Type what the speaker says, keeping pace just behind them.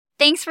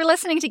Thanks for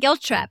listening to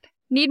Guilt Trip.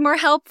 Need more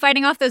help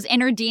fighting off those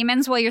inner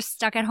demons while you're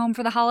stuck at home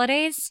for the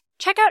holidays?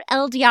 Check out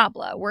El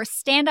Diablo, where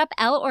stand-up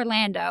Elle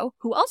Orlando,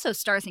 who also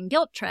stars in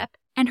Guilt Trip,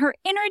 and her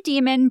inner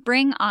demon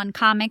bring on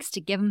comics to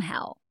give 'em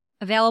hell.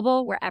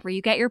 Available wherever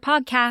you get your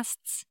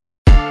podcasts.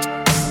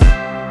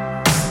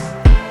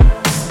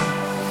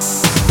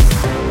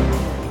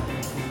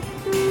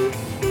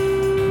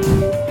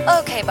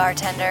 Okay,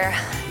 bartender,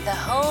 the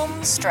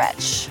home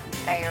stretch.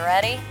 Are you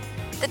ready?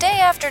 The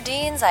day after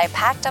Dean's, I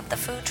packed up the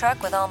food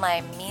truck with all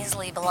my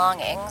measly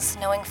belongings,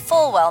 knowing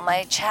full well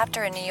my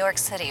chapter in New York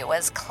City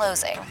was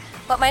closing.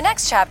 What my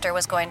next chapter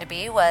was going to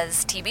be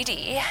was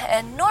TBD,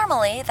 and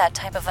normally that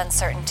type of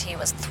uncertainty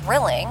was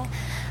thrilling,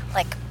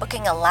 like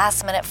booking a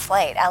last-minute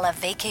flight a la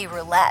vacay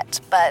roulette,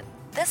 but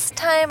this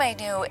time I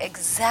knew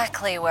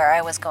exactly where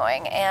I was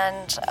going,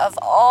 and of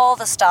all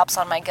the stops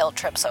on my guilt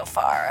trip so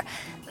far,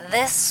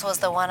 this was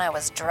the one I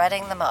was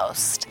dreading the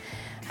most.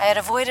 I had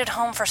avoided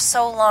home for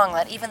so long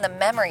that even the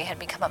memory had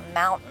become a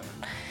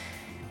mountain.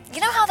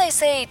 You know how they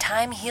say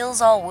time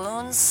heals all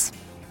wounds?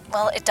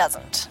 Well, it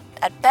doesn't.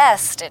 At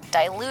best, it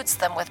dilutes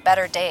them with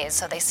better days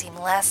so they seem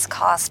less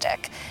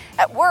caustic.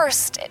 At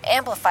worst, it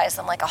amplifies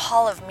them like a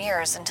hall of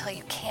mirrors until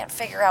you can't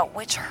figure out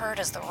which hurt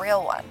is the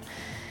real one.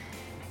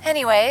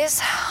 Anyways,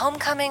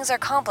 homecomings are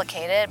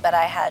complicated, but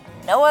I had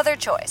no other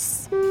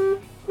choice.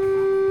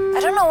 I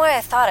don't know why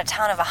I thought a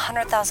town of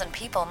 100,000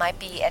 people might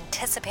be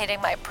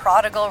anticipating my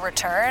prodigal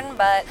return,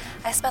 but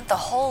I spent the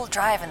whole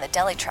drive in the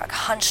deli truck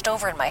hunched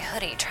over in my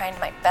hoodie trying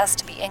my best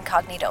to be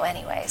incognito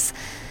anyways.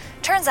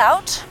 Turns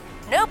out,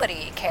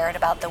 nobody cared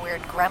about the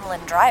weird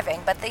gremlin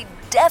driving, but they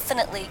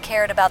definitely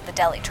cared about the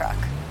deli truck.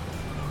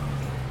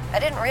 I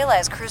didn't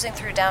realize cruising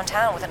through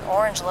downtown with an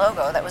orange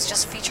logo that was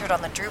just featured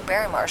on the Drew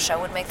Barrymore show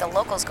would make the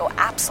locals go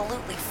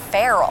absolutely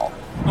feral.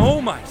 Oh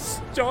my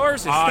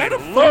stars, is that a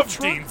food love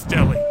truck? Dean's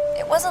Deli.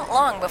 It wasn't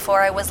long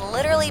before I was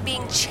literally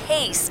being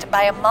chased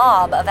by a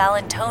mob of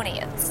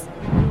Allentonians.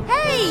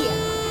 Hey!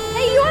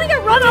 Hey, you wanna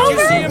get run over? Did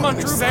you see him on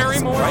Drew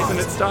Barrymore? Right,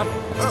 it stop.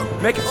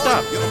 Make it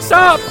stop.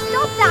 Stop!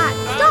 Stop that!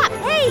 Stop!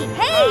 Hey!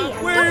 Hey!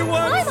 We Don't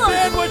want climb on me.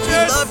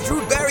 sandwiches! Love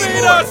Drew Feed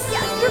Barrymore. us!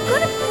 Yeah, you're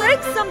gonna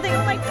break something!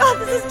 Oh my god,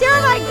 this is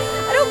terrifying!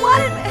 I don't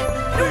want it!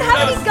 I don't have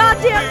any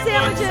goddamn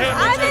sandwiches!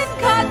 I'm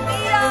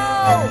incognito!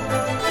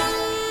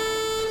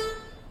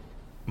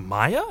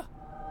 Maya?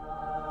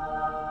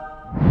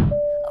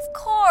 Of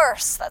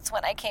course, that's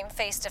when I came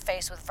face to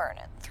face with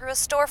Vernon, through a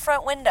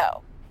storefront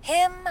window.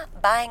 Him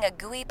buying a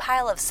gooey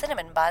pile of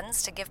cinnamon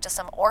buns to give to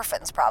some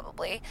orphans,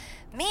 probably.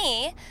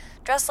 Me,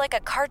 dressed like a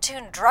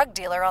cartoon drug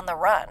dealer on the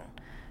run.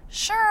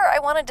 Sure, I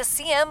wanted to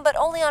see him, but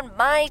only on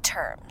my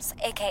terms,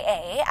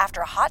 aka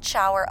after a hot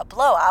shower, a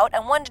blowout,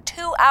 and 1 to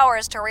 2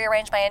 hours to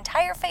rearrange my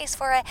entire face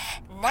for a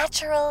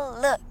natural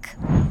look.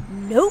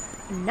 Nope,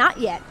 not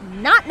yet.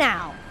 Not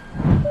now.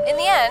 In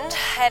the end,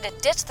 I had to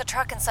ditch the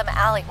truck in some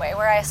alleyway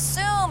where I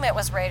assume it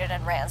was raided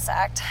and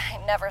ransacked.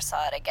 I never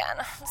saw it again.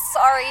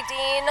 Sorry,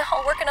 Dean.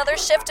 I'll work another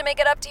shift to make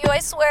it up to you, I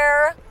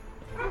swear.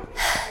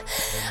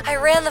 I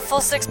ran the full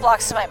 6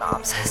 blocks to my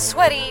mom's,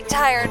 sweaty,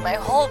 tired, my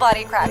whole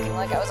body cracking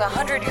like I was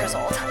 100 years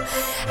old.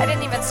 I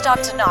didn't even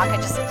stop to knock. I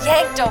just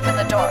yanked open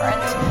the door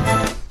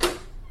and...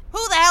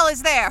 Who the hell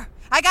is there?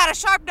 I got a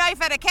sharp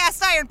knife and a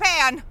cast iron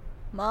pan.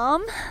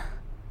 Mom?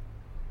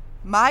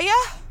 Maya?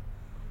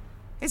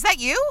 Is that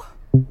you?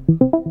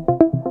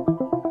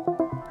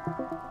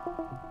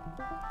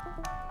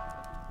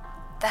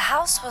 The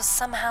house was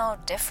somehow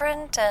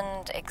different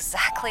and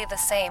exactly the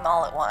same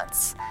all at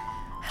once.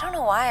 I don't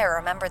know why I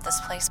remembered this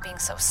place being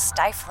so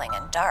stifling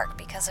and dark,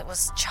 because it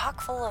was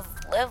chock full of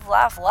live,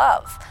 laugh,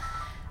 love.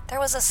 There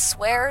was a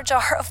swear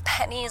jar of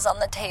pennies on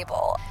the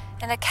table,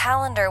 and a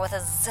calendar with a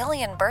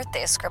zillion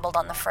birthdays scribbled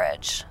on the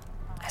fridge.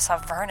 I saw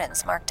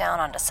Vernon's marked down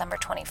on December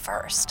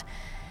 21st.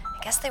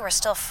 I guess they were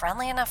still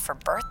friendly enough for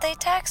birthday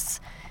texts?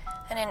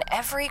 And in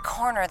every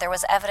corner there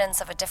was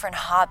evidence of a different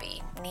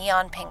hobby.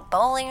 Neon pink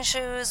bowling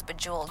shoes,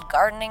 bejeweled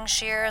gardening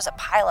shears, a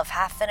pile of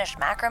half-finished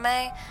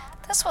macrame.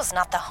 This was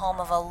not the home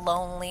of a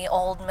lonely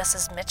old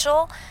Mrs.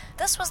 Mitchell.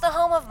 This was the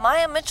home of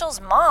Maya Mitchell's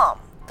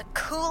mom, the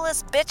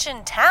coolest bitch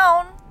in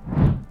town.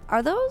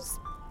 Are those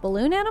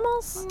balloon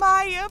animals?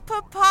 Maya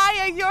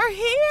Papaya, you're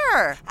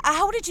here.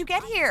 How did you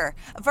get here?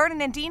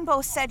 Vernon and Dean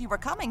both said you were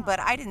coming,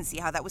 but I didn't see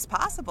how that was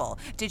possible.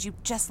 Did you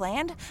just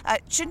land?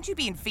 Shouldn't you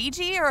be in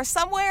Fiji or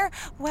somewhere?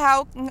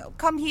 Wow,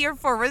 come here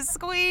for a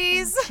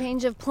squeeze.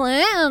 Change of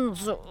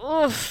plans.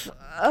 Oof.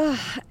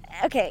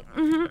 Okay,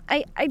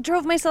 I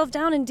drove myself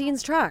down in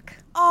Dean's truck.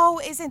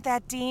 Oh, isn't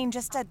that Dean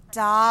just a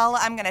doll?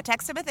 I'm gonna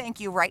text him a thank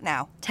you right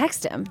now.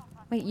 Text him?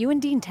 Wait, you and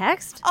Dean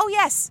text? Oh,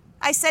 yes.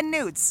 I send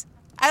nudes.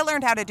 I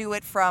learned how to do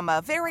it from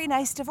a very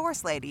nice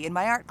divorce lady in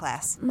my art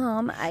class.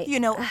 Mom, You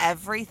know,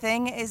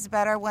 everything is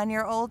better when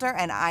you're older,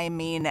 and I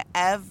mean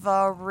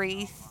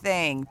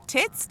everything.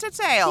 Tits to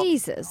tail.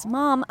 Jesus,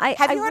 Mom,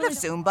 Have you heard of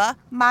Zumba,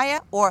 Maya?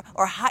 Or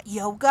hot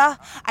yoga?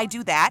 I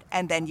do that,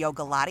 and then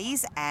yoga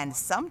lattes, and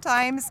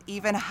sometimes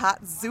even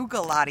hot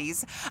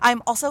Zugalattes.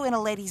 I'm also in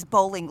a ladies'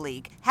 bowling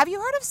league. Have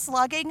you heard of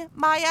slugging,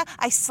 Maya?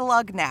 I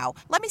slug now.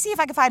 Let me see if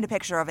I can find a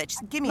picture of it.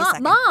 Just give me a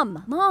second.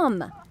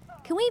 Mom,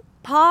 can we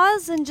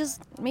pause and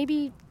just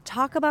maybe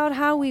talk about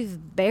how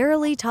we've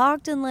barely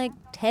talked in like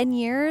 10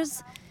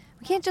 years?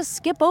 We can't just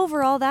skip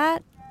over all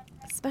that.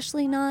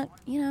 Especially not,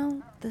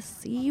 the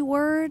C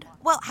word.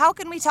 Well, how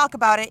can we talk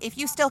about it if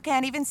you still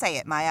can't even say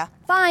it, Maya?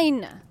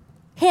 Fine.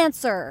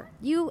 Cancer.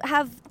 You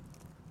have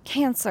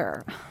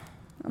cancer.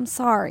 I'm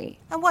sorry.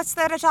 And what's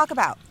there to talk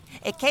about?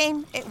 It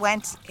came, it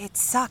went, it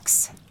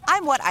sucks.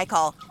 I'm what I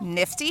call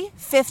nifty,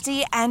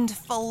 50, and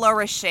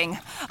flourishing.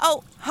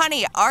 Oh,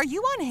 honey, are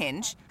you on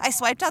Hinge? I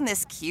swiped on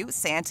this cute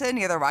Santa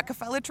near the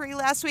Rockefeller tree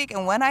last week,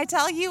 and when I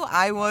tell you,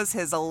 I was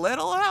his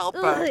little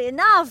helper. Ugh,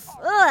 enough.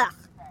 Ugh.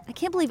 I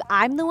can't believe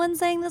I'm the one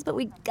saying this, but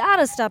we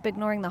gotta stop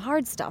ignoring the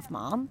hard stuff,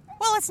 Mom.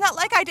 Well, it's not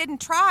like I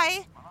didn't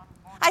try.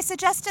 I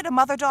suggested a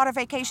mother-daughter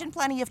vacation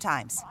plenty of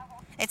times.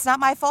 It's not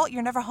my fault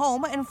you're never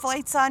home, and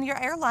flights on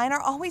your airline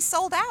are always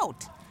sold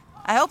out.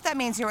 I hope that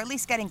means you're at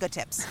least getting good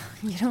tips.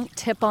 You don't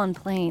tip on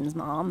planes,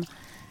 Mom.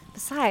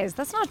 Besides,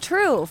 that's not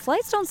true.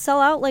 Flights don't sell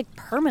out,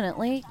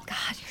 permanently.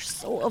 God, you're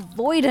so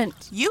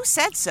avoidant. You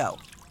said so.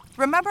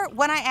 Remember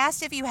when I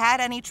asked if you had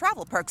any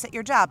travel perks at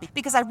your job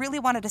because I really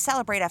wanted to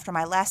celebrate after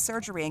my last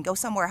surgery and go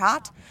somewhere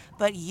hot?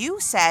 But you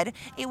said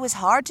it was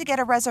hard to get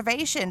a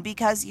reservation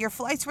because your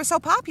flights were so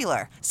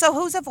popular. So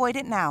who's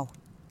avoidant now?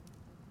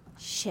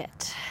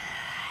 Shit.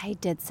 I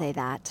did say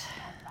that.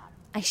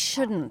 I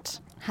shouldn't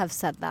have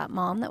said that,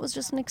 Mom. That was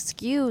just an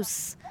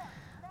excuse.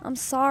 I'm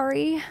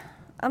sorry.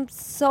 I'm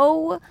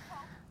so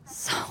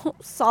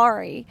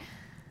sorry.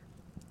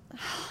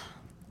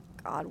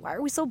 God, why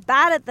are we so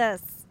bad at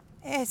this?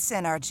 It's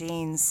in our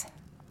genes.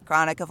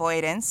 Chronic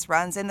avoidance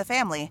runs in the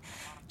family,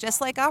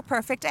 just like our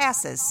perfect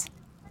asses.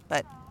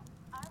 But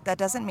that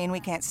doesn't mean we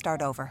can't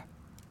start over.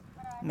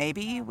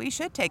 Maybe we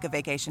should take a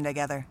vacation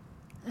together.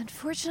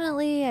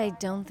 Unfortunately, I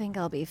don't think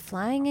I'll be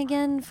flying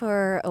again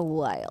for a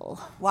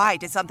while. Why?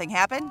 Did something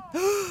happen?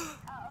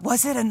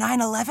 Was it a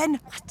 9/11?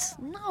 What?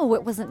 No,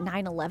 it wasn't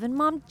 9/11,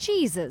 Mom.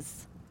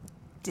 Jesus.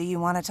 Do you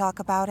want to talk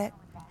about it?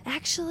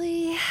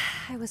 Actually,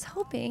 I was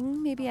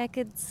hoping maybe I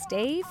could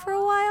stay for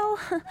a while.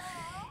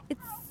 If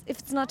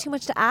it's not too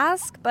much to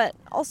ask, but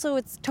also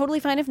it's totally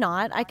fine if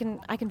not. I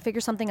can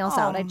figure something else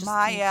out.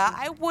 Maya,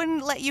 I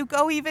wouldn't let you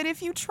go even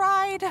if you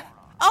tried.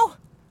 Oh,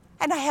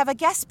 and I have a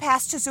guest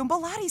pass to Zumba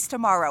Lattes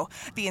tomorrow.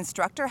 The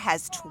instructor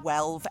has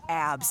 12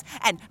 abs.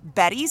 And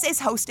Betty's is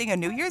hosting a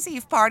New Year's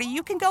Eve party.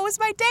 You can go as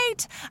my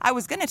date. I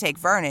was going to take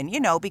Vernon,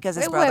 because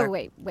his brother...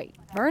 Wait.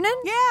 Vernon?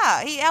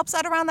 Yeah, he helps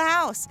out around the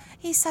house.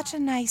 He's such a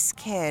nice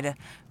kid.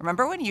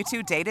 Remember when you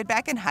two dated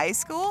back in high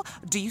school?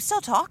 Do you still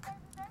talk?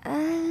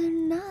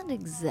 Not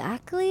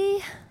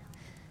exactly.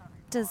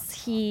 Does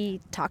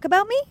he talk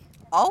about me?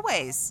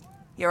 Always.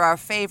 You're our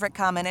favorite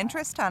common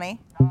interest,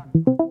 honey.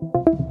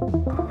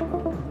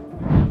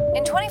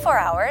 In 24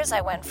 hours,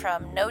 I went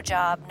from no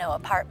job, no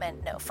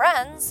apartment, no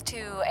friends,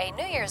 to a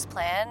New Year's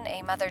plan,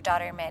 a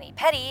mother-daughter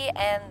mani-pedi,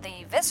 and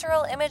the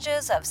visceral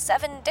images of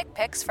 7 dick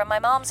pics from my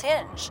mom's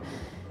Hinge.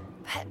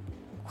 But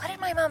what did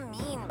my mom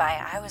mean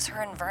by I was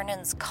her and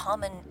Vernon's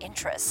common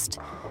interest?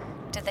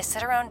 Did they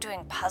sit around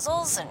doing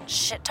puzzles and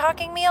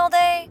shit-talking me all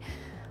day?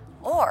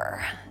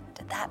 Or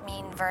did that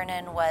mean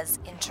Vernon was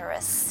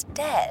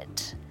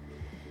interested?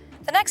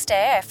 The next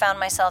day, I found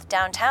myself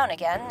downtown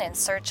again in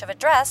search of a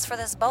dress for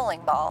this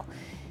bowling ball.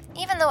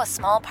 Even though a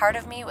small part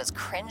of me was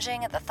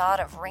cringing at the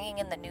thought of ringing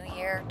in the new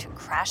year to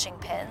crashing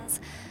pins,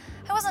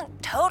 I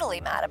wasn't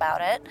totally mad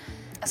about it.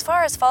 As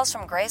far as Falls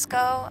from Grace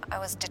go, I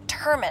was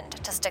determined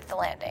to stick the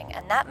landing,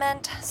 and that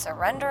meant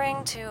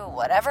surrendering to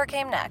whatever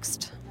came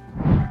next.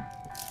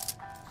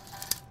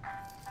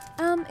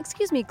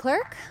 Excuse me,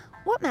 clerk.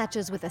 What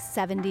matches with a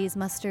 70s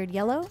mustard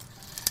yellow?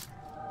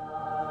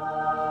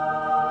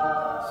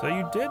 So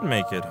you did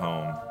make it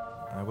home.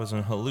 I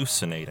wasn't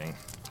hallucinating.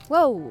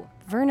 Whoa,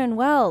 Vernon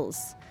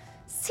Wells.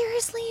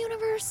 Seriously,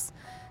 universe?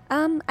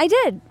 I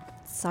did.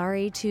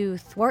 Sorry to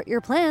thwart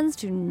your plans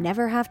to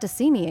never have to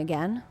see me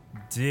again.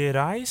 Did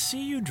I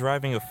see you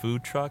driving a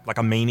food truck like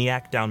a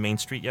maniac down Main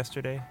Street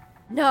yesterday?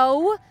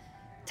 No.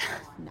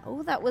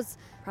 No, that was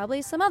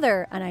probably some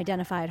other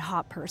unidentified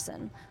hot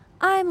person.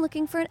 I'm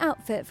looking for an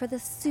outfit for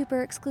this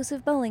super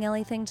exclusive bowling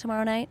alley thing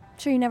tomorrow night.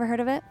 Sure you never heard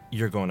of it?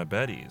 You're going to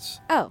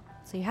Betty's. Oh,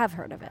 so you have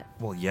heard of it.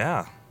 Well,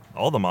 yeah.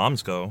 All the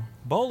moms go.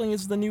 Bowling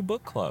is the new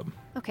book club.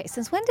 Okay,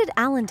 since when did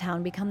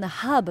Allentown become the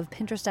hub of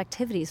Pinterest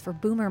activities for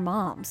boomer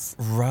moms?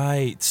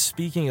 Right.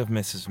 Speaking of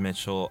Mrs.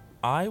 Mitchell,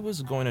 I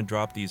was going to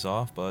drop these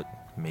off, but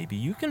maybe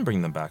you can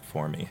bring them back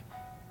for me.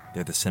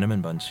 They're the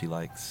cinnamon buns she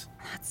likes.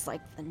 That's like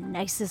the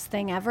nicest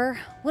thing ever.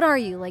 What are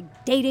you,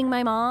 like dating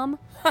my mom?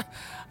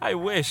 I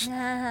wish.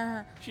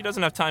 She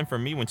doesn't have time for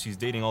me when she's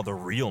dating all the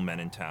real men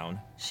in town.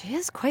 She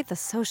is quite the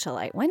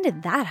socialite. When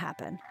did that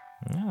happen?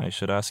 Yeah, I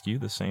should ask you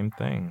the same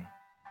thing.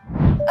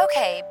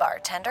 Okay,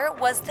 bartender,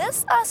 was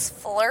this us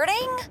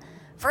flirting?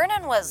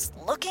 Vernon was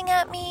looking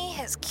at me,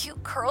 his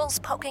cute curls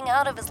poking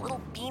out of his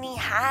little beanie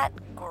hat,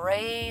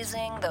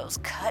 grazing those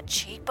cut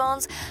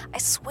cheekbones. I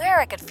swear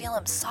I could feel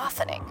him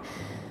softening.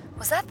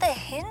 Was that the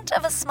hint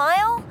of a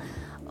smile?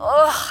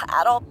 Ugh,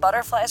 adult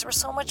butterflies were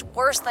so much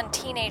worse than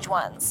teenage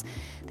ones.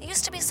 They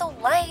used to be so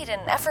light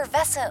and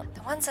effervescent.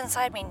 The ones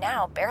inside me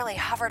now barely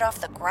hovered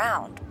off the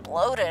ground,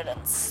 bloated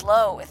and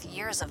slow with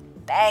years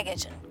of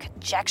baggage and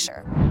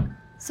conjecture.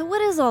 So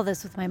what is all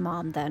this with my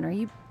mom then? Are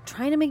you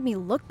trying to make me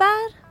look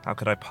bad? How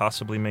could I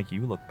possibly make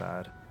you look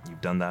bad?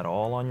 You've done that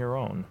all on your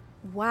own.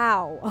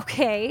 Wow,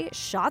 okay,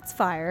 shots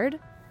fired.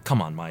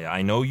 Come on, Maya,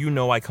 I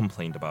know I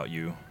complained about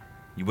you.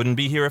 You wouldn't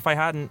be here if I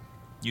hadn't.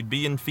 You'd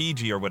be in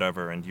Fiji or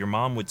whatever, and your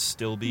mom would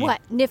still be...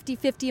 What,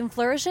 nifty-50 and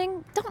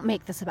flourishing? Don't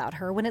make this about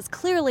her when it's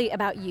clearly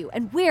about you,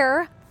 and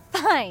we're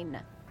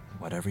fine.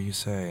 Whatever you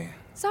say.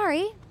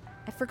 Sorry,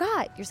 I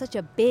forgot. You're such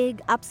a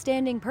big,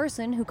 upstanding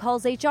person who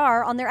calls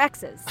HR on their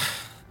exes.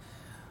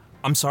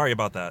 I'm sorry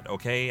about that,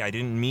 okay? I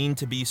didn't mean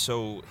to be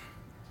so...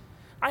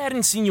 I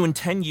hadn't seen you in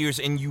 10 years,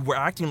 and you were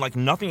acting like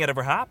nothing had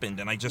ever happened,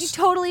 and I just...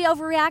 You totally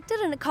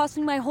overreacted, and it cost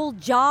me my whole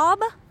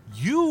job?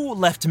 You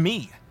left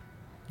me.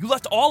 You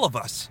left all of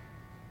us.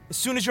 As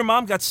soon as your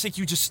mom got sick,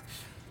 you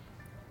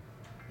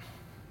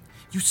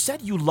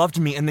said you loved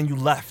me, and then you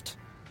left.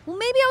 Well,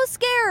 maybe I was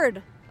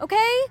scared,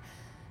 okay?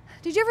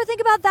 Did you ever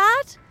think about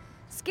that?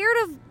 Scared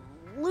of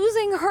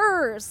losing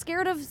her,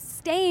 scared of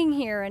staying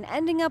here and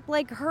ending up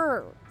like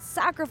her,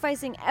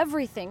 sacrificing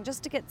everything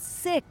just to get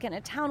sick in a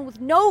town with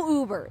no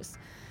Ubers.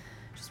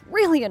 Just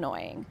really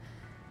annoying.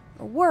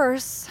 Or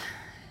worse,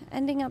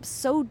 ending up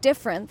so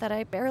different that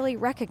I barely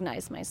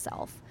recognize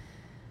myself.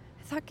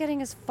 I thought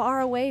getting as far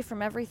away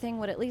from everything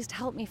would at least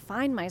help me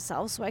find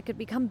myself so I could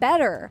become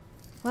better.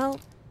 Well,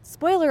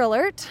 spoiler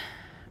alert,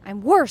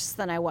 I'm worse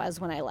than I was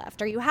when I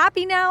left. Are you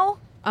happy now?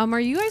 Are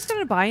you guys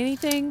gonna buy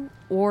anything?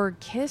 Or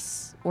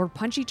kiss? Or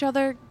punch each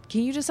other?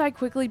 Can you decide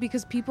quickly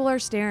because people are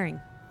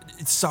staring?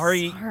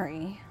 Sorry.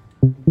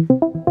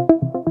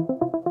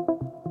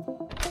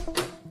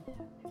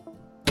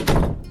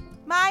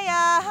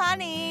 Maya,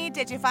 honey,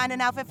 did you find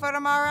an outfit for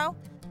tomorrow?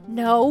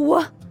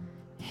 No.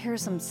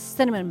 Here's some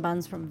cinnamon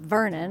buns from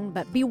Vernon,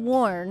 but be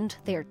warned,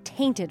 they are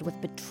tainted with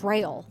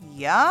betrayal.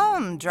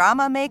 Yum,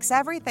 drama makes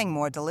everything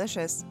more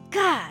delicious.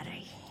 God,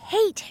 I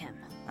hate him.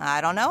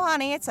 I don't know,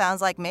 honey. It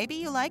sounds like maybe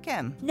you like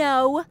him.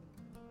 No.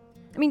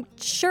 I mean,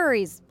 sure,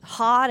 he's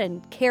hot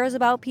and cares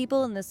about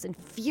people in this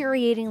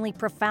infuriatingly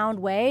profound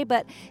way,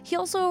 but he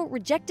also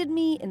rejected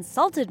me,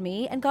 insulted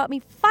me, and got me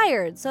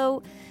fired.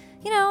 So,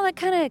 that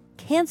kind of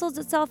cancels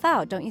itself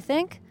out, don't you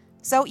think?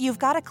 So you've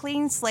got a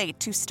clean slate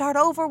to start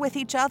over with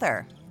each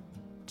other.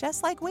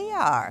 Just like we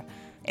are.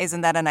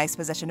 Isn't that a nice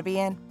position to be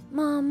in?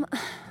 Mom,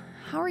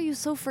 how are you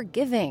so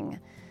forgiving?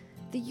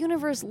 The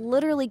universe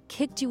literally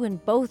kicked you in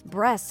both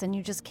breasts and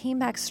you just came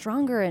back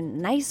stronger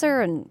and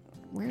nicer and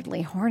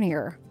weirdly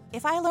hornier.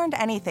 If I learned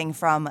anything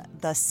from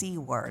the C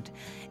word,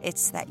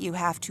 it's that you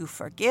have to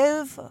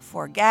forgive,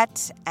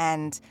 forget,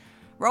 and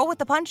roll with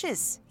the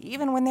punches,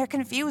 even when they're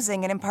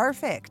confusing and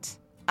imperfect.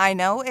 I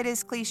know it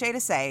is cliche to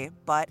say,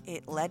 but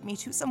it led me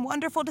to some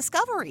wonderful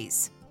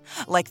discoveries.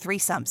 Like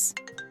threesomes.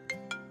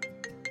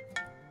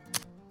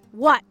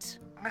 What?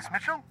 Miss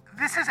Mitchell,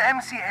 this is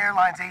MC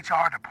Airlines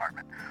HR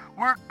department.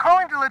 We're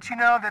calling to let you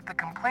know that the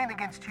complaint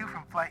against you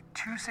from flight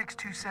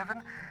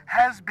 2627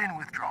 has been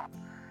withdrawn.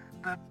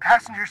 The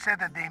passenger said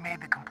that they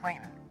made the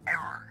complaint in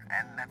error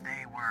and that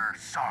they were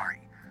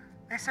sorry.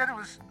 They said it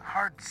was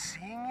hard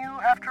seeing you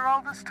after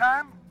all this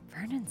time.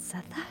 Vernon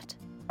said that?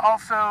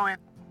 Also, it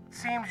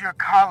seems your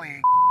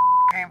colleague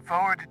came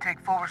forward to take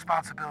full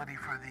responsibility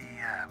for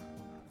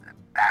the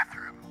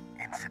bathroom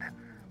incident.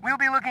 We'll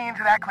be looking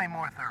into that claim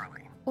more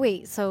thoroughly.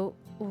 Wait, so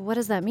what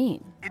does that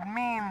mean? It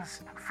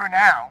means, for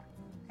now,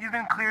 you've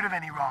been cleared of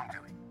any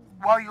wrongdoing.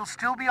 While you'll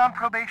still be on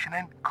probation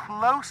and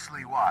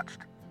closely watched,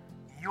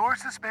 your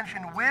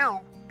suspension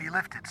will be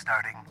lifted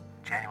starting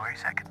January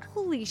 2nd.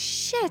 Holy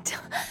shit.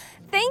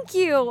 Thank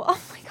you.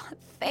 Oh my God,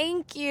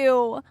 thank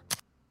you.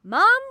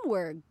 Mom,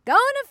 we're going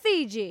to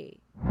Fiji.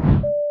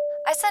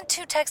 I sent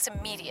 2 texts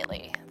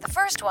immediately. The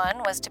first one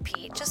was to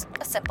Pete, just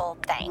a simple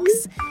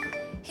thanks.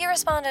 He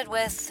responded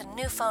with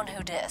new phone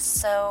who dis,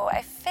 so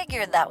I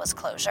figured that was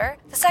closure.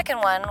 The second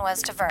one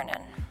was to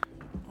Vernon.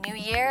 New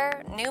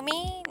year, new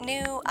me,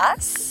 new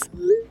us?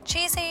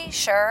 Cheesy,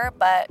 sure,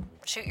 but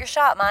shoot your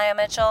shot, Maya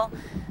Mitchell.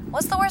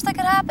 What's the worst that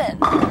could happen?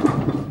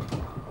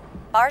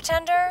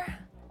 Bartender,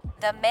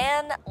 the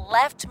man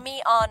left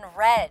me on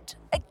red.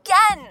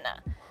 Again!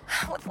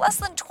 With less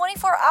than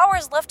 24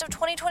 hours left of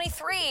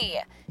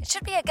 2023. It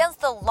should be against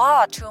the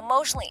law to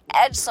emotionally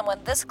edge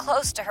someone this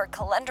close to her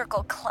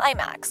calendrical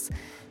climax.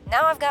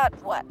 Now I've got,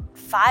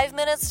 5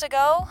 minutes to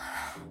go?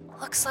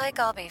 Looks like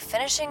I'll be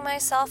finishing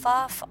myself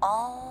off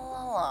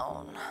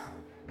all alone.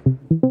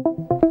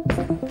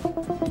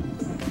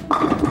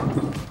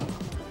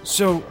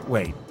 So,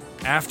 wait.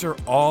 After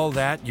all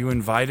that, you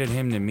invited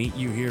him to meet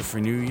you here for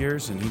New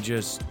Year's and he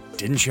just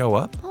didn't show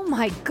up? Oh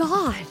my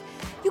God,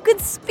 you can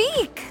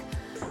speak!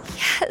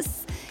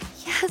 Yes,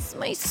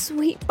 my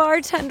sweet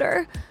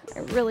bartender. I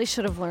really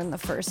should have learned the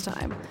first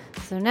time.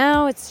 So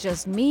now it's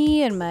just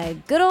me and my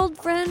good old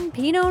friend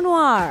Pinot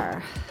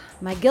Noir.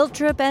 My guilt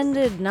trip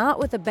ended not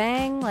with a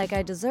bang like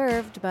I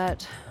deserved,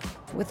 but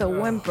with a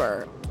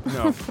whimper.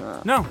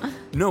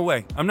 No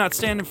way. I'm not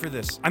standing for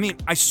this. I mean,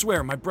 I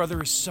swear, my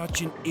brother is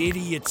such an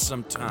idiot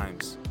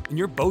sometimes. And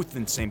you're both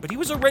insane, but he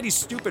was already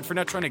stupid for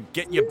not trying to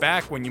get you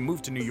back when you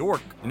moved to New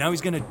York. And now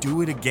he's gonna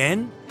do it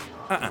again?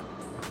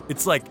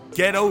 It's like,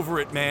 get over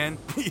it, man.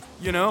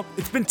 You know?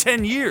 It's been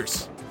 10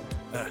 years.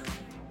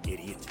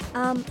 Idiot.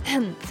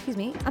 Excuse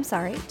me, I'm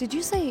sorry. Did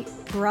you say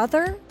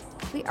brother?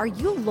 Wait, are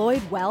you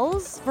Lloyd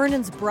Wells,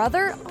 Vernon's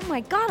brother? Oh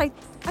my God, I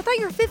thought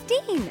you were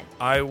 15.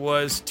 I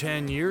was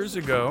 10 years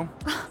ago.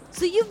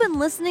 So you've been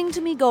listening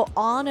to me go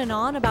on and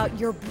on about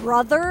your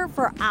brother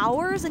for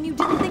hours and you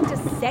didn't think to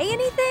say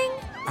anything?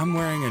 I'm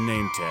wearing a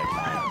name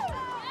tag.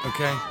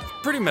 Okay?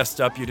 Pretty messed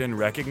up you didn't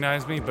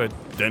recognize me, but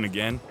then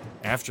again,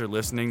 after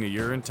listening to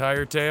your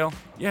entire tale,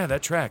 yeah,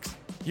 that tracks.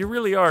 You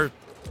really are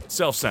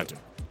self-centered,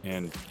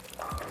 and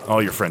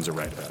all your friends are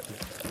right about you.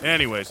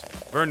 Anyways,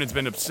 Vernon's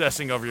been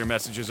obsessing over your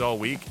messages all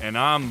week, and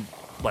I'm,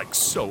 like,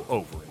 so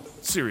over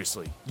it.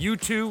 Seriously, you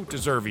two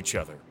deserve each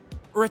other.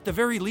 Or at the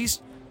very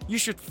least, you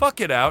should fuck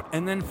it out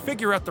and then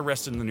figure out the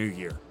rest in the new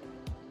year.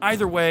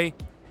 Either way,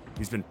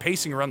 he's been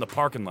pacing around the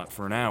parking lot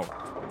for an hour.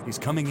 He's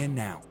coming in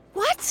now.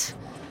 What?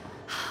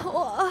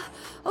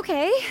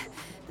 Okay.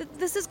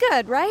 This is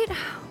good, right?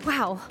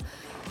 Wow.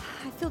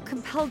 I feel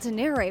compelled to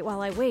narrate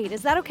while I wait.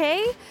 Is that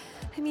okay?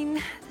 I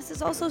mean, this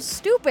is also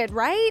stupid,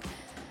 right?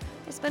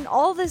 I spend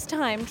all this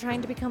time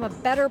trying to become a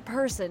better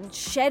person,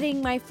 shedding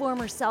my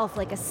former self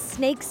like a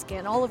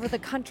snakeskin all over the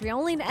country,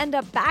 only to end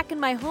up back in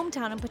my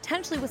hometown and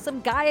potentially with some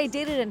guy I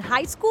dated in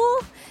high school?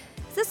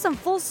 Is this some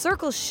full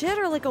circle shit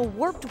or like a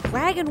warped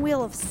wagon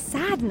wheel of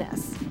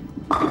sadness?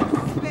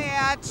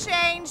 Spare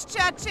change,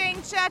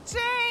 cha-ching,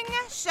 cha-ching.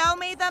 Show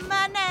me the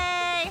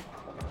money.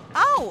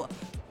 Oh,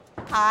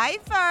 hi,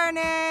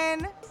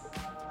 Vernon.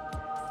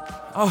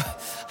 Oh,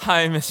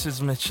 hi,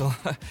 Mrs. Mitchell.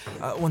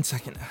 One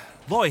second.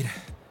 Lloyd,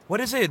 what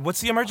is it? What's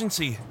the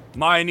emergency?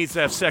 Maya needs to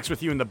have sex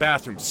with you in the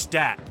bathroom,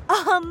 stat.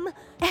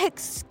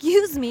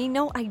 Excuse me,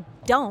 no, I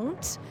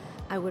don't.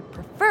 I would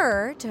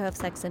prefer to have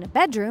sex in a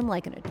bedroom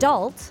like an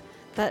adult,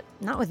 but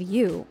not with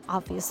you,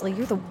 obviously.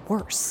 You're the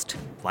worst.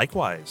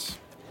 Likewise.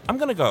 I'm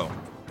gonna go.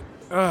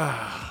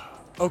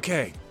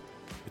 Okay.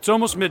 It's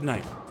almost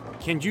midnight.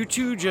 Can you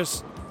two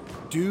just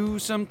do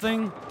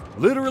something?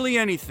 Literally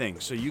anything,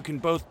 so you can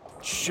both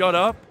shut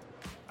up?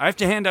 I have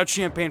to hand out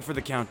champagne for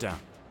the countdown.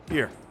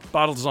 Here,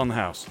 bottles on the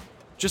house.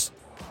 Just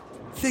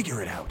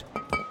figure it out.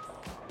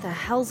 The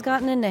hell's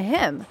gotten into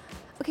him?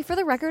 Okay, for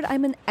the record,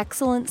 I'm an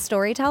excellent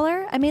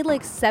storyteller. I made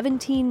like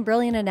 17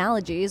 brilliant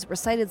analogies,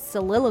 recited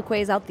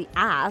soliloquies out the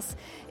ass.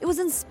 It was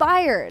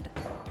inspired.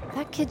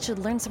 That kid should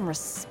learn some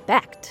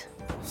respect.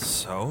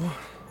 So,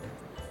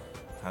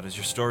 how does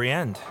your story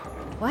end?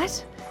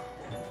 What?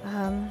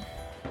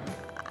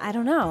 I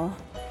don't know.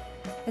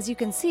 As you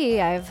can see,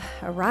 I've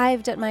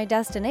arrived at my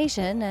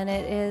destination, and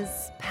it is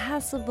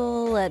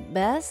passable at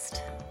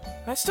best.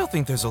 I still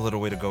think there's a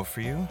little way to go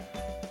for you.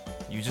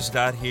 You just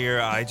got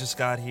here, I just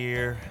got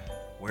here.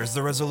 Where's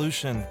the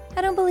resolution?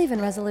 I don't believe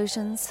in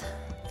resolutions.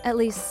 At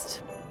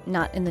least,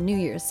 not in the New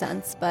Year's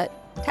sense, but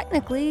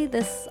technically,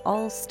 this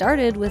all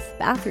started with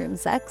bathroom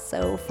sex,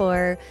 so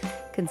for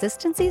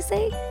consistency's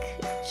sake,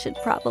 it should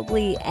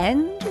probably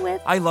end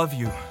with... I love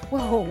you.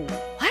 Whoa,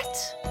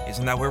 what?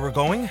 Isn't that where we're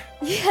going?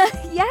 Yeah,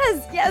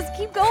 yes,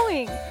 keep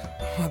going.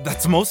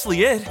 That's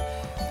mostly it.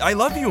 I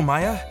love you,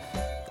 Maya.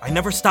 I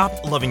never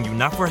stopped loving you,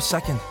 not for a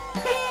second.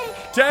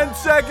 10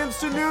 seconds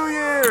to New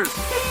Year's!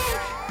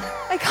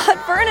 My God,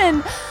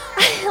 Vernon,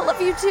 I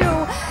love you too.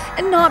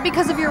 And not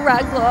because of your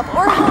rag blow up,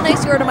 or how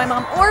nice you are to my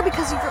mom, or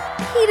because you've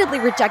repeatedly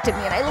rejected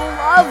me, and I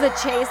love the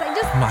chase.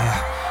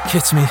 Maya,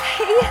 kiss me.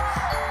 Hey.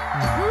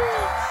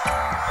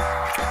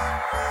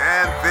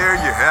 And there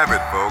you have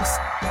it, folks.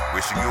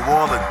 Wishing you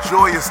all a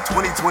joyous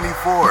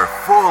 2024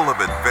 full of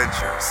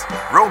adventures,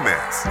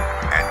 romance,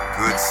 and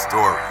good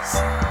stories.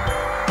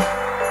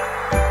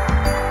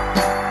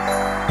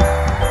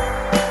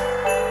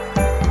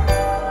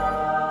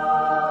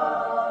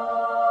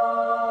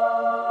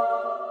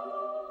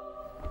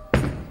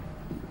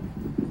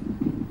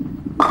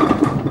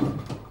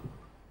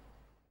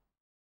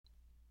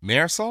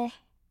 Marisol?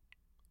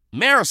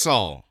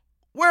 Marisol!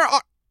 Where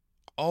are...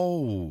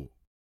 Oh.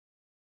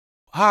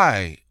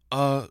 Hi,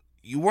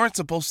 you weren't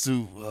supposed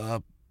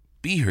to,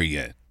 be here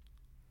yet.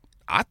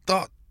 I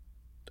thought...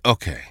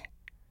 Okay.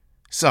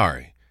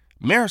 Sorry.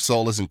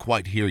 Marisol isn't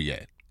quite here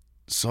yet.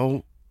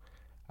 So,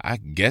 I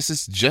guess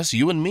it's just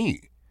you and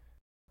me.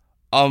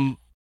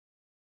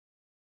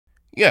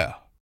 Yeah.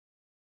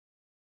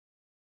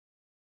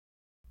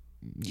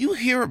 you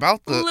hear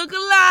about the... Look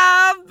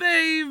alive,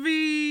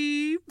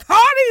 baby!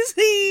 Party's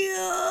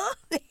here!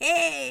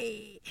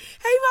 Hey,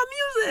 my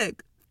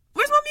music!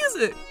 Where's my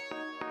music?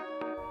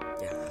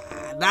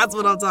 Yeah, that's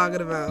what I'm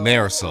talking about.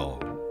 Marisol,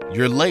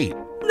 you're late.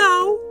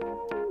 No.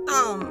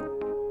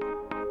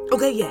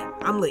 Okay, yeah,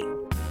 I'm late.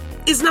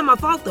 It's not my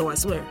fault, though, I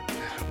swear.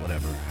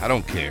 Whatever, I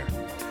don't care.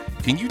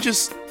 Can you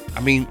just...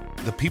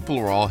 the people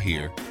are all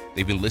here.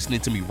 They've been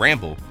listening to me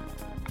ramble.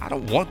 I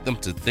don't want them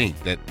to think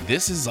that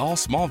this is all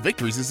Small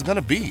Victories is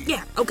gonna be.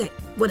 Yeah, okay,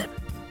 whatever.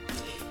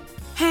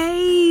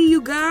 Hey,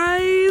 you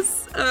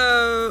guys.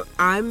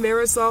 I'm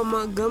Marisol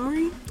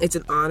Montgomery. It's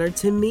an honor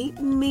to meet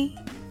me.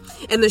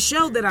 And the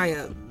show that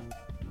I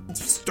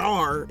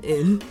star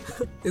in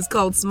is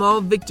called Small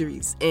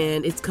Victories,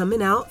 and it's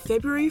coming out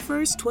February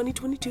 1st,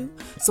 2022.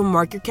 So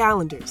mark your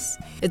calendars.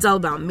 It's all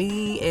about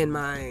me and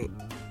my...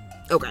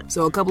 Okay,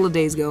 so a couple of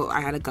days ago,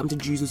 I had a come to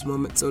Jesus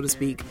moment, so to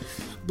speak.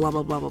 Blah,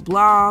 blah, blah, blah,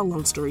 blah.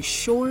 Long story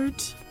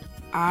short,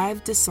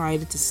 I've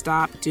decided to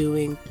stop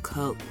doing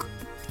coke.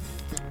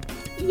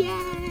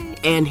 Yay!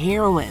 And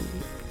heroin.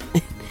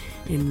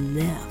 And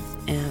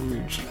meth.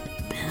 And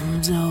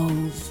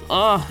benzos.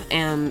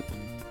 And...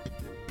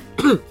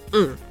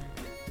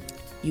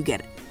 You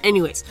get it.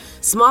 Anyways,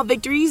 Small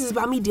Victories is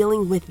about me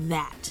dealing with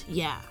that.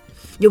 Yeah.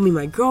 You'll meet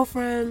my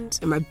girlfriend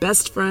and my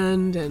best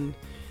friend and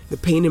the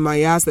pain in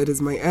my ass that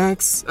is my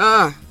ex.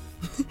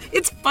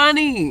 It's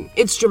funny.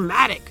 It's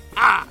dramatic.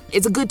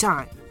 It's a good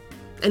time.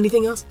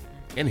 Anything else?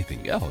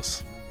 Anything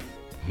else?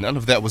 None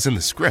of that was in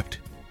the script.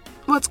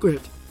 What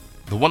script?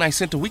 The one I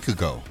sent a week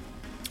ago.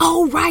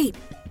 Oh, right.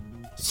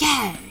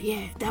 Yeah,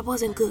 that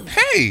wasn't good.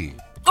 Hey!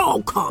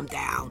 Oh, calm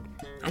down.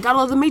 I got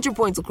all the major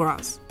points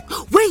across.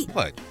 Wait!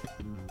 What?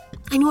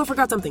 I knew I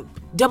forgot something.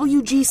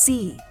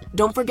 WGC.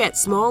 Don't forget,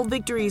 Small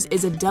Victories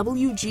is a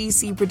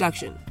WGC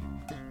production.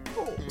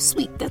 Oh,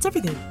 sweet. That's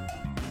everything.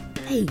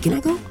 Hey, can I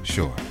go?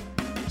 Sure.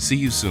 See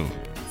you soon.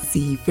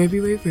 See you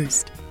February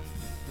 1st.